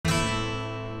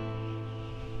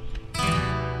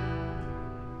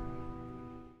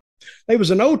There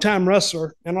was an old time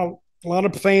wrestler, and a lot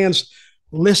of fans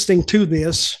listening to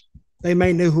this, they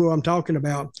may know who I'm talking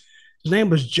about. His name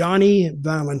was Johnny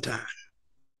Valentine.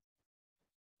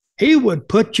 He would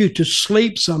put you to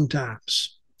sleep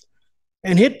sometimes.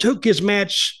 And it took his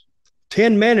match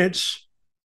 10 minutes,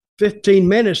 15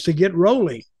 minutes to get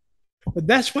rolling. But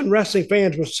that's when wrestling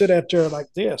fans would sit out there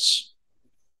like this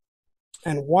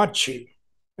and watch you.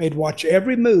 They'd watch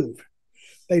every move.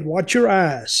 They'd watch your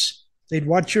eyes. They'd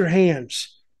watch your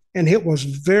hands. And it was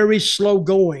very slow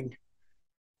going.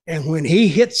 And when he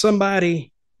hit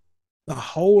somebody, the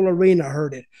whole arena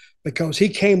heard it because he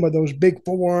came with those big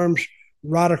forearms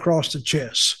right across the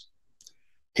chest.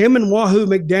 Him and Wahoo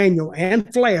McDaniel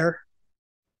and Flair,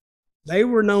 they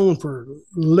were known for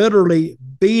literally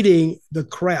beating the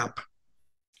crap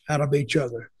out of each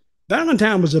other.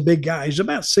 Valentine was a big guy. He's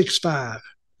about 6'5".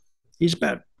 He's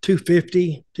about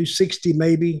 250, 260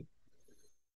 maybe.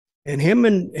 And him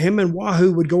and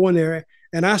Wahoo would go in there.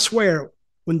 And I swear,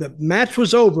 when the match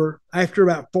was over, after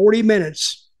about 40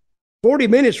 minutes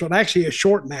was actually a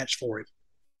short match for him.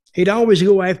 He'd always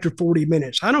go after 40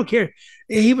 minutes. I don't care.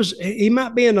 He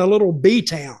might be in a little B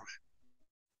town.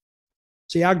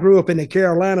 See, I grew up in the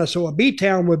Carolina, so a B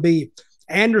town would be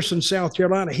Anderson, South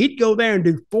Carolina. He'd go there and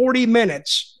do 40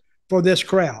 minutes for this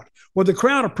crowd. Well, the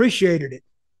crowd appreciated it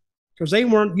because they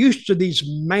weren't used to these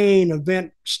main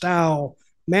event style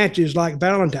matches like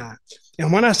Valentine.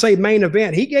 And when I say main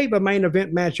event, he gave a main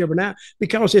event match every night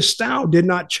because his style did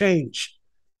not change.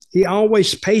 He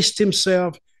always paced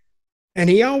himself, and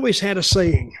he always had a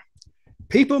saying.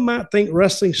 People might think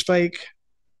wrestling's fake,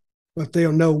 but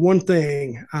they'll know one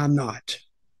thing: I'm not,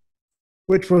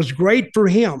 which was great for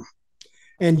him.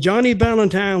 And Johnny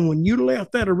Valentine, when you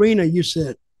left that arena, you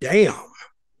said, damn,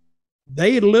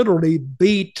 they literally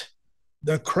beat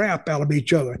the crap out of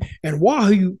each other. And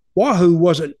Wahoo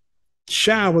wasn't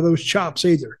shy with those chops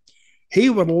either. He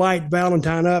would light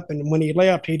Valentine up, and when he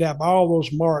left, he'd have all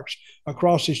those marks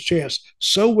across his chest.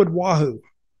 So would Wahoo.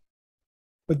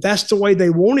 But that's the way they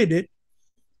wanted it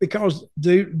because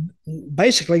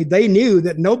basically they knew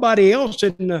that nobody else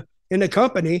in the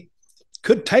company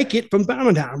could take it from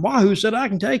Valentine. Wahoo said, I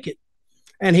can take it.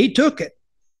 And he took it.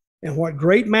 And what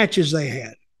great matches they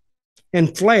had.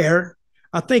 And Flair,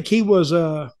 I think he was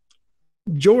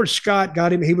George Scott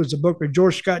got him. He was the booker,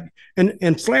 George Scott.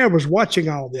 And Flair was watching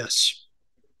all this.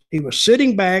 He was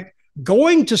sitting back,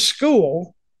 going to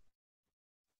school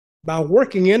by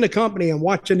working in the company and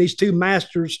watching these two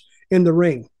masters in the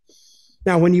ring.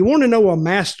 Now, when you want to know a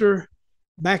master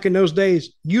back in those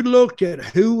days, you looked at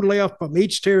who left from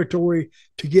each territory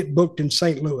to get booked in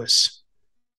St. Louis.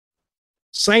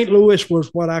 St. Louis was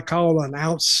what I call an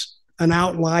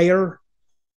outlier.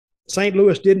 St.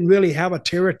 Louis didn't really have a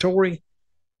territory,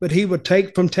 but he would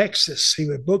take from Texas. He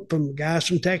would book from guys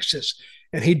from Texas,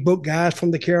 and he'd book guys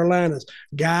from the Carolinas,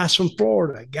 guys from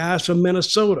Florida, guys from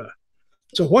Minnesota.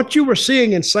 So what you were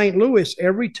seeing in St. Louis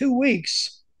every 2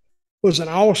 weeks was an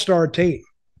all-star team,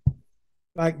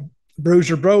 like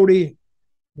Bruiser Brody,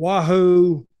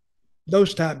 Wahoo,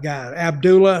 those type guys,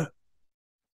 Abdullah,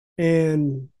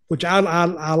 and which I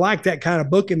like that kind of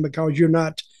booking because you're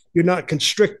not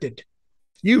constricted.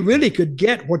 You really could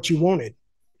get what you wanted,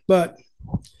 but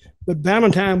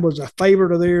Valentine was a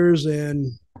favorite of theirs,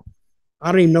 and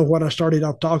I don't even know what I started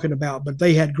off talking about, but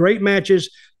they had great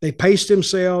matches. They paced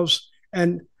themselves.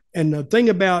 And the thing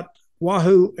about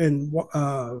Wahoo and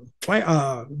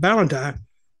Valentine,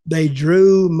 they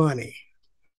drew money.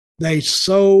 They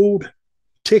sold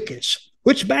tickets,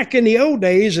 which back in the old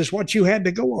days is what you had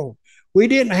to go on. We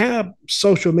didn't have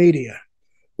social media.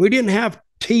 We didn't have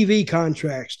TV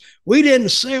contracts. We didn't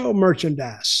sell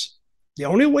merchandise. The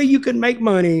only way you could make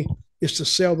money is to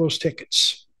sell those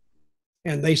tickets.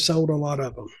 And they sold a lot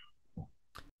of them.